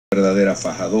verdadera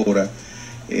fajadora.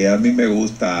 A mí me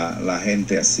gusta la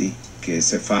gente así, que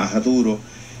se faja duro.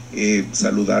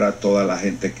 Saludar a toda la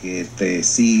gente que te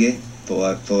sigue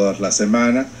todas las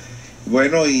semanas.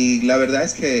 Bueno, y la verdad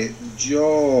es que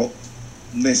yo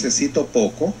necesito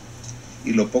poco,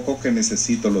 y lo poco que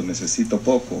necesito, lo necesito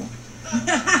poco.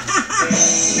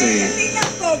 Necesitas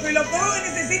poco, y lo poco que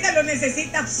necesitas, lo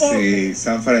necesitas poco. Sí,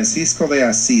 San Francisco de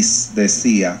Asís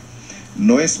decía: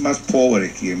 no es más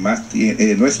pobre quien más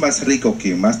tiene, no es más rico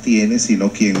quien más tiene,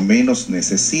 sino quien menos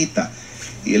necesita.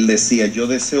 Y él decía: yo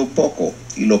deseo poco,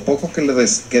 y lo poco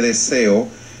que deseo,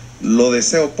 lo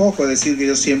deseo poco, es decir, que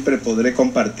yo siempre podré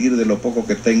compartir de lo poco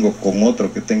que tengo con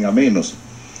otro que tenga menos.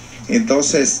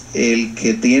 Entonces, el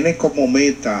que tiene como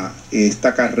meta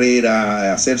esta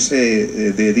carrera,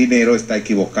 hacerse de dinero, está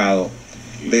equivocado.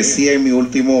 Decía en mi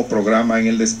último programa en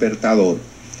el Despertador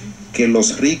que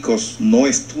los ricos no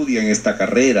estudian esta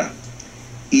carrera,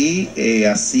 y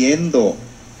haciendo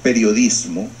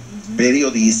periodismo,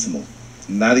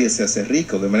 nadie se hace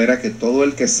rico, de manera que todo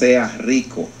el que sea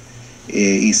rico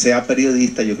y sea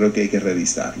periodista, yo creo que hay que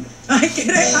revisarlo.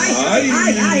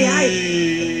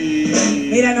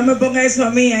 Mira, no me ponga eso a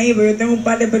mí ahí, porque yo tengo un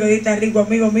par de periodistas ricos,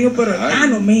 amigos míos, pero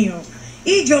hermanos míos.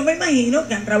 Y yo me imagino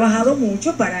que han trabajado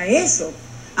mucho para eso.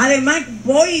 Además,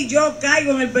 voy y yo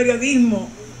caigo en el periodismo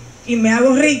y me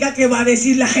hago rica. ¿Qué va a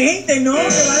decir la gente? No,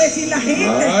 ¿qué va a decir la gente?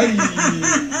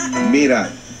 Mira,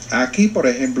 aquí por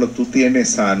ejemplo tú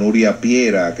tienes a Nuria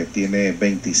Piera, que tiene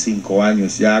 25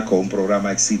 años ya con un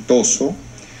programa exitoso.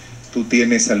 Tú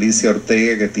tienes a Alicia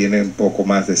Ortega, que tiene un poco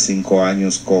más de 5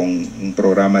 años con un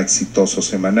programa exitoso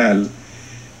semanal.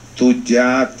 Tú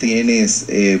ya tienes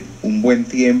un buen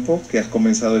tiempo que has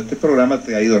comenzado este programa,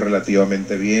 te ha ido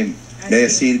relativamente bien. Es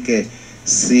decir que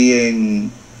si en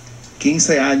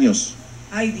 15 años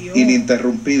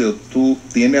ininterrumpido tú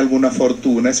tienes alguna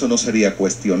fortuna, eso no sería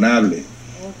cuestionable.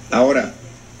 Ahora,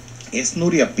 ¿es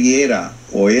Nuria Piera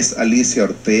o es Alicia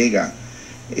Ortega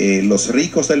los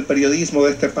ricos del periodismo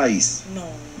de este país?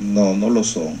 No lo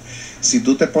son. Si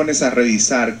tú te pones a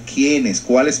revisar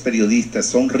cuáles periodistas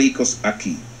son ricos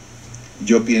aquí,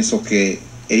 yo pienso que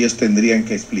ellos tendrían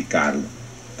que explicarlo.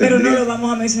 Pero no lo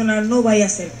vamos a mencionar, no vaya a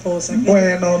hacer cosas.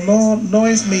 Bueno, no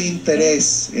es mi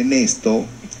interés en esto,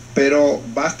 pero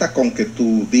basta con que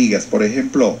tú digas, por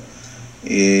ejemplo,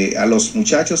 a los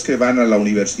muchachos que van a la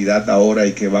universidad ahora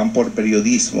y que van por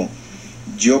periodismo,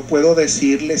 yo puedo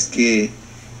decirles que,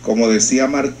 como decía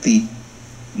Martí,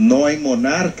 no hay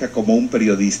monarca como un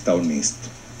periodista honesto.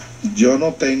 Yo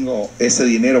no tengo ese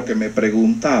dinero que me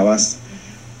preguntabas,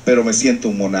 pero me siento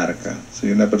un monarca. Soy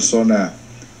una persona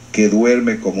que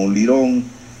duerme como un lirón,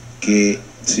 que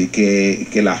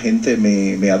la gente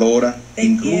me adora,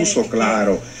 incluso,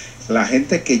 claro, la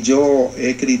gente que yo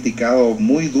he criticado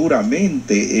muy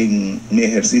duramente en mi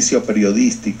ejercicio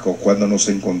periodístico, cuando nos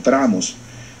encontramos,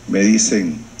 me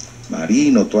dicen: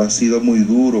 Marino, tú has sido muy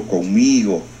duro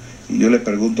conmigo. Y yo le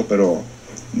pregunto: pero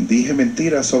dije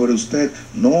mentiras sobre usted.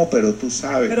 No, pero tú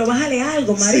sabes. Pero bájale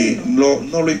algo, Marino. Sí,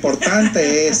 lo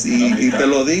importante es, y te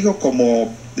lo digo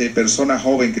como de persona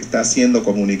joven que está haciendo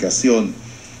comunicación,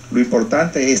 lo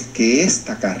importante es que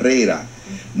esta carrera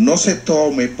no se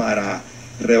tome para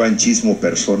revanchismo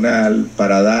personal,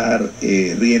 para dar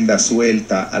rienda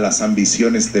suelta a las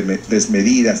ambiciones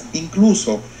desmedidas,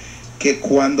 incluso que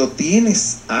cuando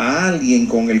tienes a alguien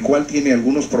con el cual tiene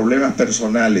algunos problemas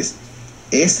personales,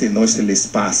 ese no es el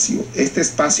espacio. Este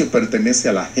espacio pertenece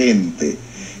a la gente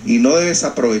y no debes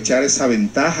aprovechar esa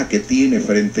ventaja que tiene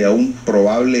frente a un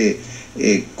probable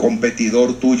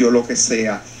competidor tuyo, lo que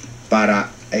sea, para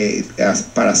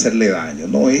hacerle daño.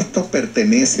 No, esto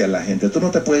pertenece a la gente. Tú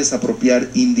no te puedes apropiar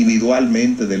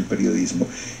individualmente del periodismo.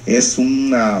 Es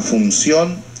una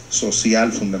función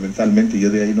social fundamentalmente, y yo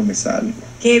de ahí no me salgo.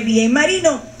 Qué bien,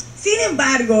 Marino. Sin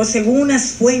embargo, según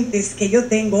unas fuentes que yo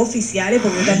tengo oficiales,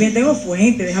 porque yo también tengo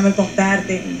fuentes, déjame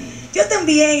contarte, yo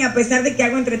también, a pesar de que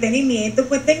hago entretenimiento,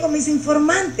 pues tengo mis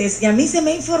informantes, y a mí se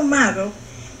me ha informado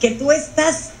que tú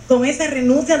estás con esa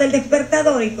renuncia del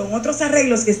Despertador y con otros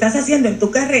arreglos que estás haciendo en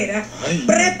tu carrera,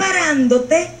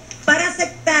 preparándote para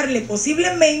aceptarle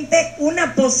posiblemente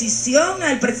una posición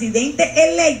al presidente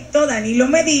electo Danilo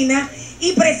Medina,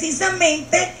 y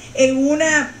precisamente en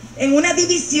una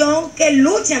división que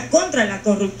lucha contra la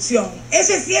corrupción.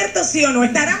 ¿Eso es cierto, sí o no?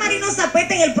 ¿Estará Marino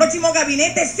Zapete en el próximo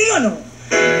gabinete, sí o no?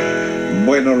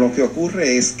 Bueno, lo que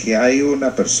ocurre es que hay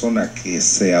una persona que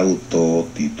se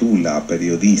autotitula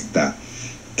periodista,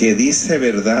 que dice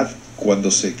verdad cuando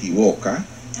se equivoca,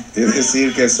 es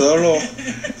decir, que solo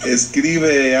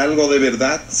escribe algo de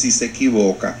verdad si se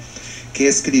equivoca, que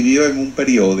escribió en un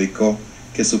periódico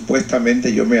que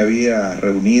supuestamente yo me había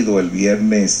reunido el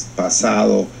viernes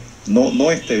pasado,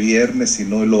 no este viernes,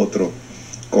 sino el otro,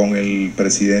 con el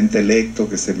presidente electo,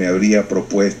 que se me habría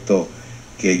propuesto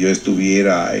que yo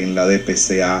estuviera en la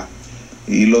DPCA.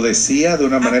 Y lo decía de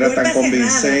una manera tan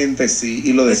convincente, sí,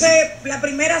 y lo decía. Entonces, la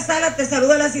primera sala te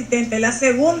saluda el asistente, la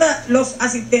segunda los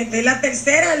asistentes, la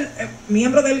tercera el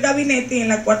miembro del gabinete, y en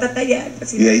la cuarta está ya el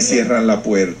presidente. Y ahí cierran la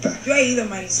puerta. Yo he ido,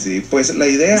 Marino. Sí, pues la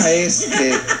idea es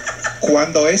que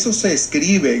cuando eso se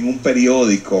escribe en un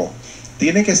periódico,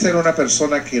 tiene que ser una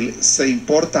persona que se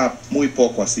importa muy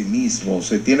poco a sí mismo,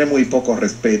 se tiene muy poco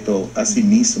respeto a sí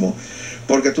mismo,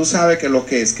 porque tú sabes que lo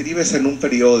que escribes en un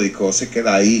periódico se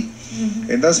queda ahí.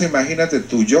 Entonces imagínate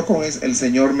tú, yo con el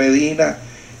señor Medina,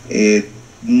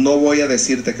 no voy a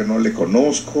decirte que no le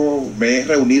conozco, me he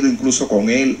reunido incluso con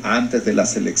él antes de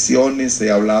las elecciones,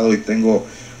 he hablado y tengo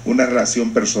una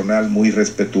relación personal muy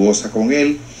respetuosa con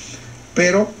él,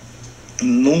 pero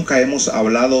nunca hemos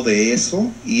hablado de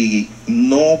eso y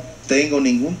no tengo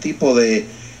ningún tipo de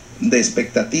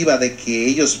expectativa de que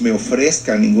ellos me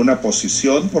ofrezcan ninguna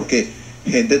posición, porque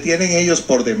gente tienen ellos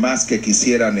por demás que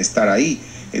quisieran estar ahí.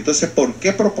 Entonces, ¿por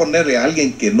qué proponerle a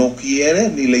alguien que no quiere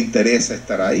ni le interesa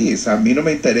estar ahí? O sea, a mí no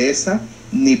me interesa,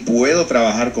 ni puedo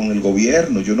trabajar con el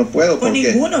gobierno. Yo no puedo. Con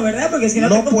ninguno, ¿verdad? Porque si no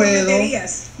te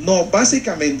comprometerías. No,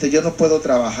 básicamente yo no puedo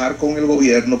trabajar con el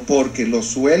gobierno porque los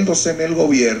sueldos en el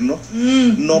gobierno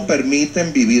no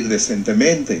permiten vivir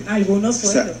decentemente. Algunos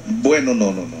sueldos. O sea, bueno,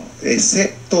 no.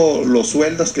 Excepto los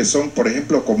sueldos que son, por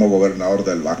ejemplo, como gobernador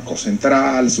del Banco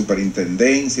Central,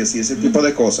 superintendencias y ese tipo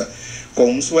de cosas. Con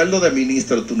un sueldo de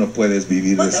ministro tú no puedes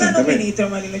vivir decentemente. ¿Cuánto gana un ministro,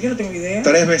 Marino? Yo no tengo idea.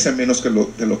 3 veces menos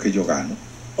de lo que yo gano.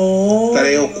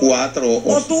 3 o 4.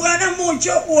 O tú ganas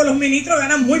mucho o los ministros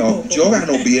ganan muy poco. Yo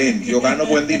gano bien, yo gano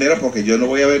buen dinero, porque yo no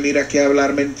voy a venir aquí a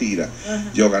hablar mentira.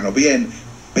 Yo gano bien,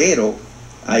 pero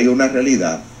hay una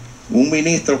realidad. Un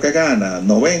ministro que gana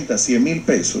 90, 100 mil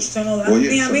pesos, eso no da,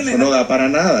 oye, eso no da para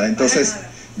nada. Entonces,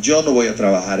 yo no voy a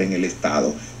trabajar en el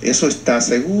Estado. Eso está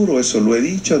seguro, eso lo he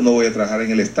dicho, no voy a trabajar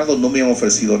en el Estado, no me han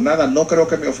ofrecido nada, no creo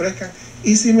que me ofrezcan,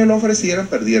 y si me lo ofrecieran,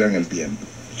 perdieran el tiempo.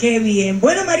 Qué bien.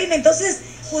 Bueno, Marina, entonces,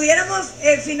 pudiéramos,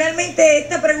 finalmente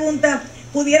esta pregunta,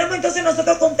 pudiéramos entonces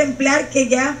nosotros contemplar que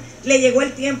ya le llegó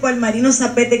el tiempo al Marino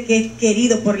Zapete, que es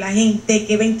querido por la gente,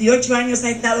 que 28 años ha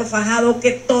estado fajado,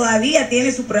 que todavía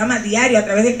tiene su programa diario a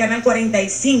través del canal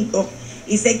 45,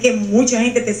 y sé que mucha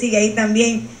gente te sigue ahí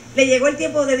también. ¿Le llegó el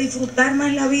tiempo de disfrutar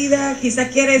más la vida? Quizás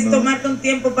quieres tomarte un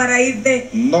tiempo para irte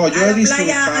a la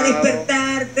playa a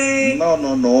despertarte.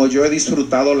 No, yo he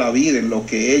disfrutado la vida en lo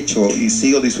que he hecho y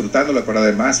sigo disfrutándola, pero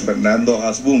además Fernando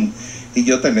Hasbun y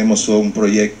yo tenemos un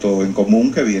proyecto en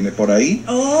común que viene por ahí.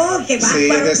 Oh, que va sí,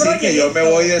 para es decir, que yo me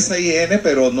voy de SIN,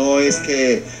 pero no es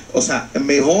que, o sea,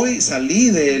 salí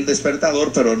del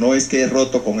Despertador, pero no es que he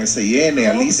roto con SIN.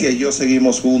 Alicia y yo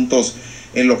seguimos juntos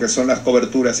en lo que son las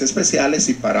coberturas especiales,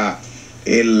 y para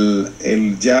el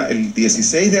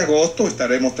 16 de agosto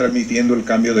estaremos transmitiendo el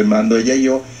cambio de mando, ella y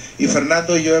yo, y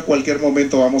Fernando y yo en cualquier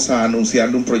momento vamos a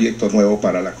anunciarle un proyecto nuevo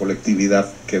para la colectividad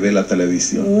que ve la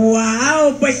televisión.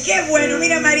 ¡Wow! Pues qué bueno.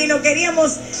 Mira, Marino,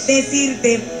 queríamos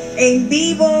decirte en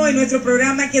vivo en nuestro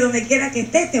programa que donde quiera que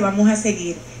estés te vamos a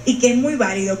seguir, y que es muy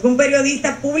válido que un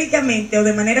periodista públicamente o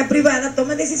de manera privada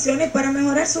tome decisiones para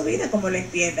mejorar su vida, como lo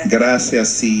entienda.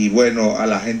 Gracias, y bueno, a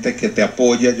la gente que te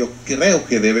apoya, yo creo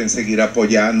que deben seguir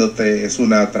apoyándote. Es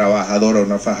una trabajadora,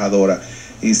 una fajadora,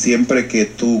 y siempre que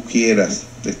tú quieras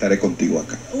estaré contigo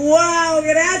acá. ¡Wow!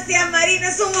 Gracias, Marina,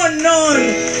 es un honor.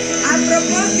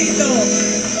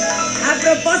 A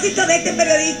propósito de este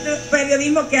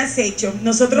periodismo que has hecho,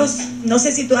 nosotros, no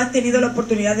sé si tú has tenido la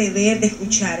oportunidad de ver, de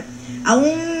escuchar a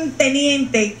un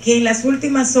teniente que en las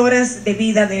últimas horas de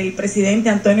vida del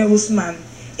presidente Antonio Guzmán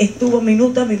estuvo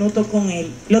minuto a minuto con él.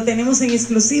 Lo tenemos en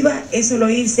exclusiva, eso lo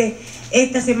hice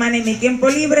esta semana en mi tiempo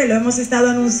libre, lo hemos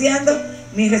estado anunciando.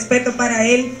 Mi respeto para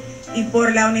él y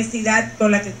por la honestidad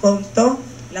con la que contó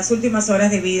las últimas horas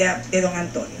de vida de don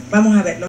Antonio. Vamos a verlo.